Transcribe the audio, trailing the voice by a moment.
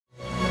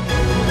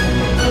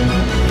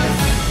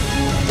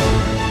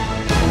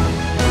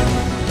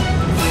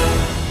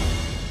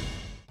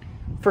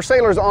For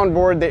sailors on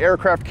board the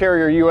aircraft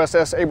carrier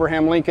USS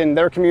Abraham Lincoln,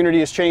 their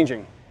community is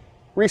changing.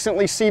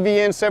 Recently,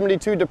 CVN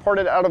 72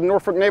 departed out of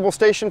Norfolk Naval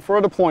Station for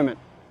a deployment.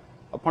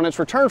 Upon its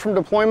return from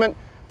deployment,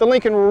 the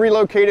Lincoln will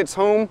relocate its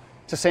home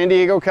to San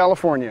Diego,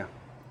 California.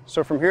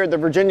 So from here at the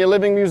Virginia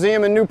Living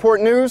Museum in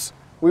Newport News,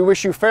 we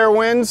wish you fair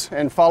winds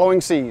and following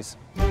seas.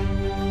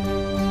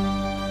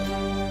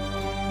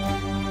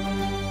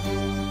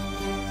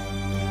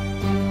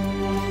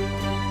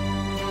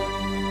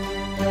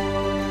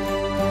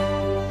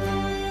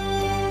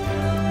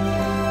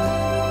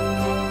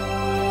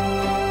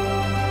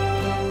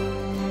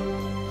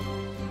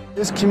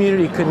 This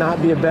community could not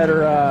be a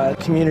better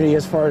community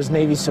as far as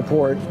Navy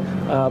support,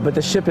 but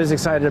the ship is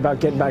excited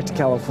about getting back to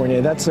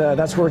California. That's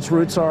where its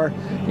roots are,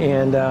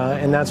 and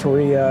that's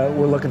where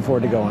we're looking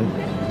forward to going.